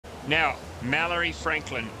Now, Mallory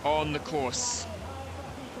Franklin on the course.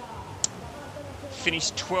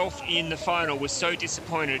 Finished 12th in the final, was so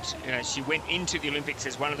disappointed. She went into the Olympics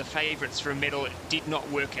as one of the favourites for a medal. It did not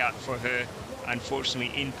work out for her,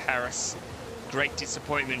 unfortunately, in Paris. Great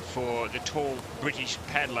disappointment for the tall British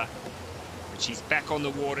paddler. But she's back on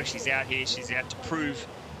the water, she's out here, she's out to prove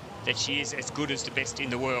that she is as good as the best in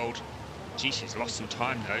the world. Gee, she's lost some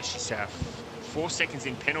time though. She's 4 seconds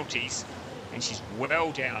in penalties, and she's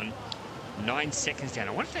well down, 9 seconds down.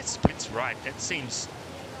 I wonder if that split's right. That seems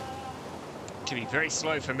to be very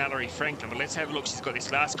slow for Mallory Franklin, but let's have a look. She's got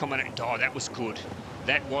this last comment. Oh, that was good.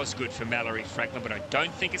 That was good for Mallory Franklin, but I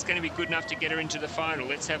don't think it's going to be good enough to get her into the final.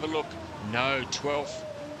 Let's have a look. No, 12th.